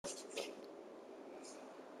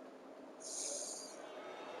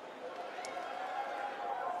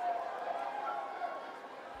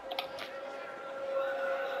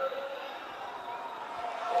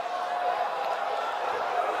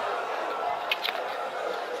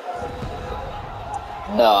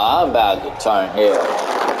No, I'm about to turn here.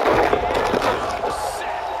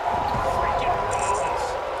 Seth freaking Rollins,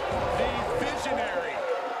 the visionary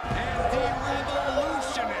and the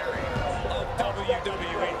revolutionary of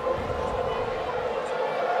WWE.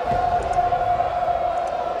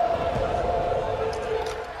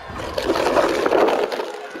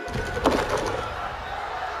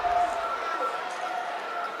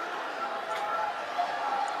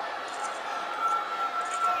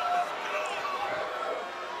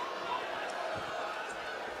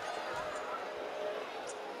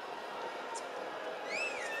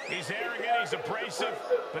 He's arrogant, he's abrasive,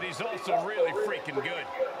 but he's also really freaking good.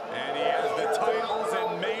 And he has the titles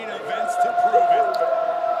and main events to prove it.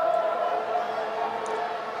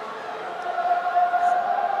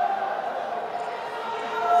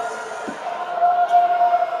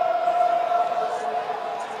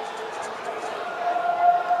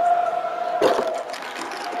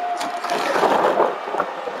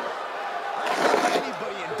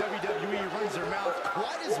 Anybody in WWE runs their mouth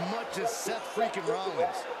quite as much as Seth freaking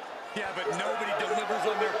Rollins. Yeah, but nobody delivers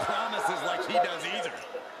on their promises like he does either.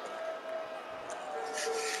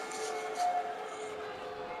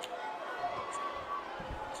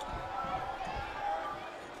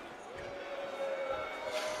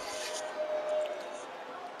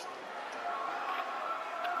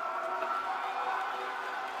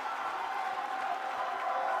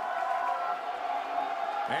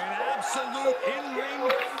 An absolute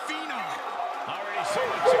in-ring phenom. Already so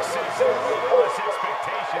much success and relentless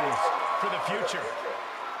expectations for the future.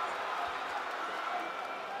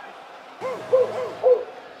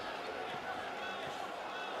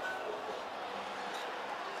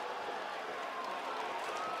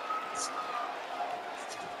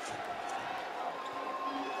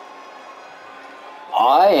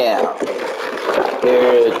 I am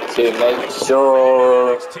here to make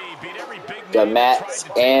sure the match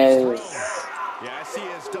ends Yeah, I see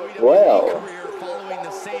his WWE well. career following the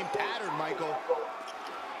same pattern, Michael.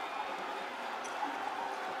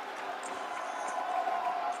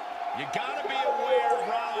 You gotta be aware of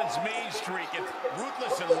Rollins' main streak. It's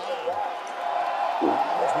ruthless and long.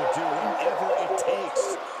 Rollins will do whatever it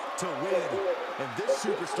takes to win, and this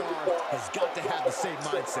superstar has got to have the same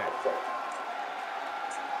mindset.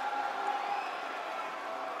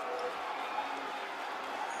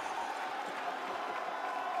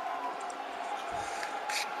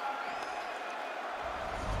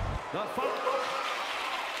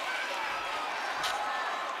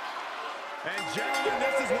 And gentlemen,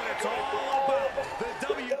 this is what it's all about. The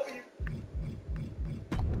WWE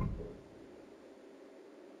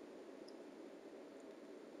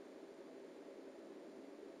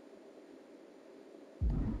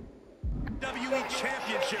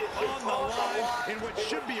Championship on the line in what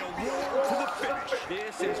should be a war to the finish.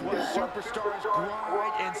 This is what superstars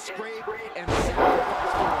grind and scrape and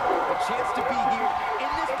sacrifice for. A chance to be here in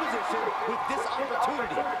this position with this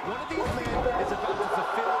opportunity. One of these men is about to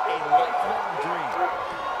fulfill a lifelong dream.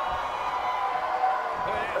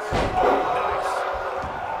 Look at this. Nice.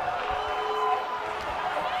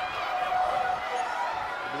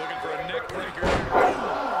 Looking for a neck breaker.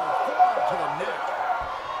 To the neck.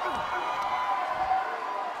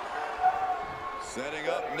 Setting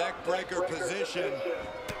up neck breaker position.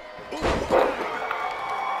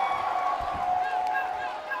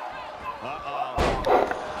 Uh-oh.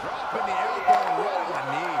 Dropping the elbow right on the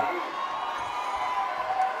knee.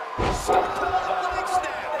 Leg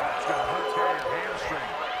snap. That's going to hurt your hamstring.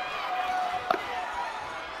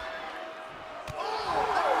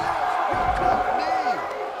 Knee.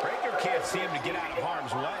 Breaker can't see him to get out of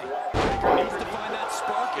harm's way. Breaker needs to find that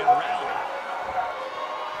spark and rally.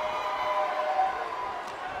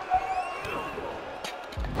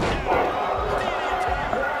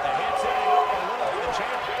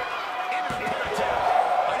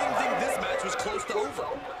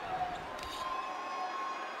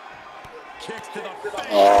 Kicks to the face.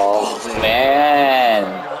 Oh man.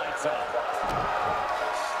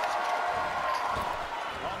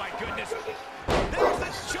 Oh my goodness. There's a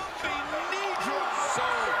jumping knee drop. So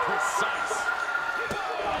precise.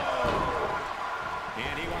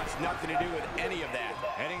 And he wants nothing to do with any of that.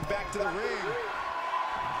 Heading back to the ring.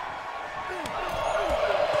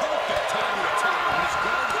 Perfect time to attack when his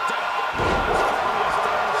guard is down.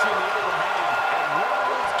 Establishing the overhand. And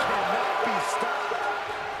Rollins cannot be stopped.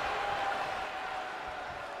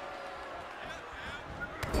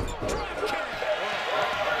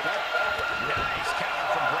 Nice counter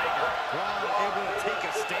from Breaker. Bron able to take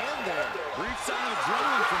a stand there. Brief sign of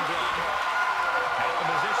adrenaline from Bron. Not the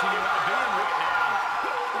position you want to be in right now.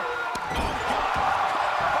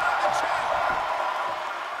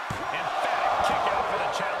 Emphatic kick out for the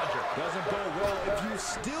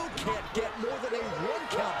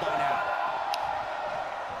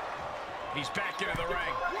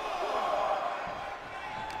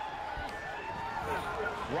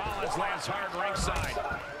Rollins lands hard ringside.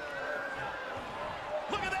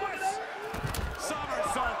 Look at this!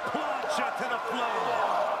 Somersault plunge to the floor.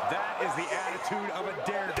 That is the attitude of a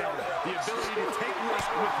daredevil. The ability to take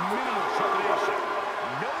risks with minimal trepidation.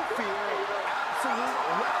 No fear, absolute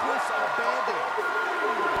reckless abandon.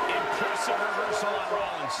 Impressive reversal on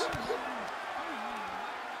Rollins.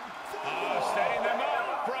 Setting them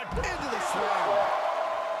up. Front Into the slam.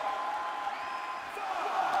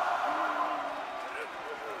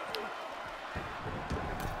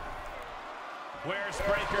 Where's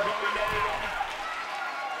Breaker going now?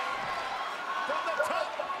 From the top.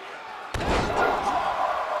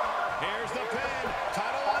 Here's the pin.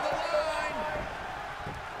 Title on the line.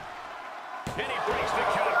 And he breaks the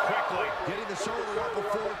count quickly. Getting the shoulder up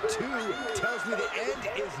before 2 tells me the end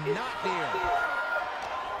is not near.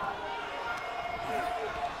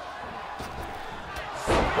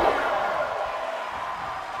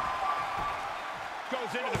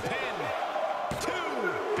 Goes into the pin. 2.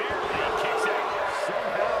 Barely kicks out.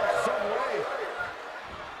 Somehow, some way.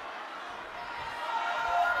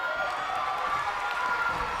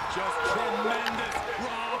 Just tremendous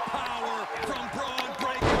raw power from Bron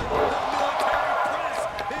Breaker. The military press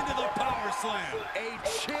into the power slam. A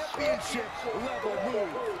championship level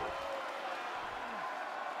move.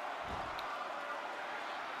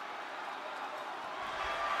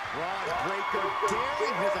 Bron Breaker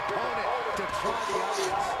daring his opponent to try the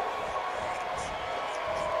odds.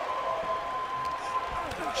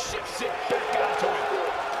 Shifts it back onto him.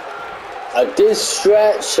 A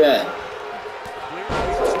distraction.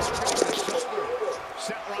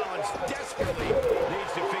 Seth Rollins desperately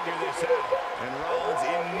needs to figure this out. And Rollins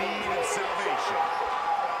in need of salvation.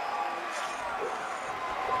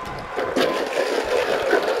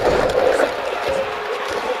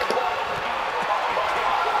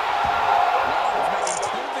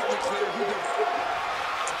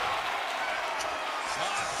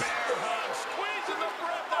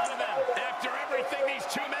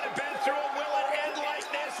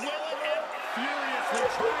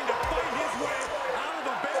 Trying to fight his way out of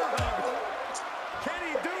the bear hug. Can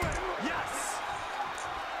he do it? Yes.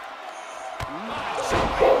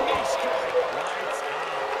 Knee strike. Lights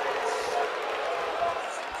out.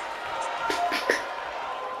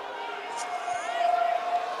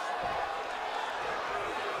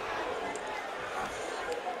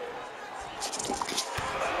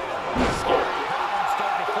 Scary pattern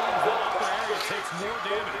starting to form. The upper area takes more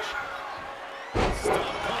damage.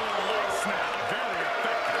 Stop pulling leg snap. Very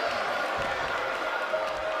effective.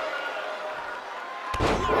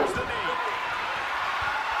 Lowers the knee.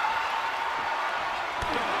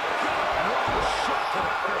 One shot to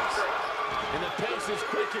the face. And the pace is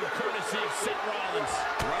quick and courtesy of Seth Rollins.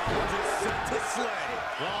 Rollins is set to slay.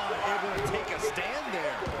 Bron able to take a stand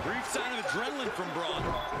there. Brief sign of adrenaline from Bron.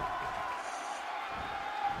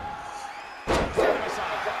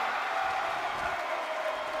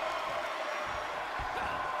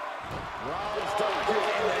 Rollins dodges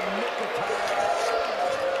in the nick of time.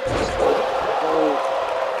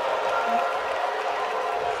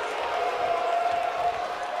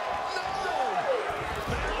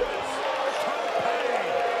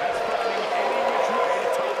 That's finding any which way to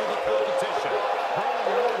topple the competition. Holding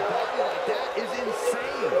your own body like that is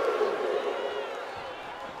insane.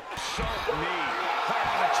 Sharp knee. Hard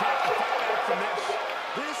for the champ to fight back from this.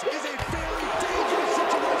 This is a very dangerous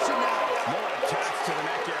situation now. More attacks to the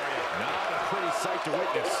neck area. Not a pretty sight to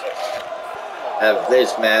witness. After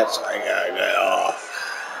this match, I gotta get off.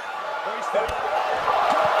 Hoist it up.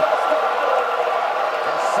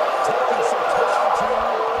 And Seth taking some time to,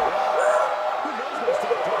 who knows what his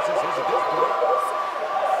thought process is at this point.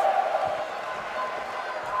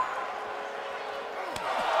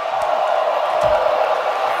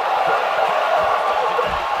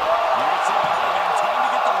 Time to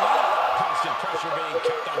get the run up. Constant pressure being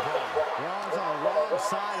kept on Bron. Bron's on the wrong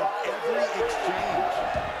side of every exchange.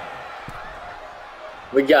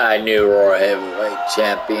 We got a new Raw Heavyweight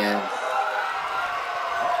Champion.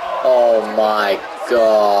 Oh my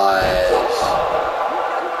gosh.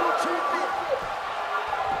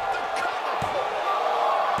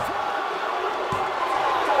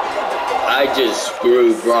 I just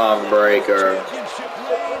screwed Bron Breaker. Championship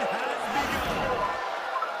reign has begun.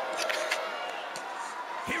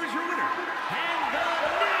 Here is your winner, and the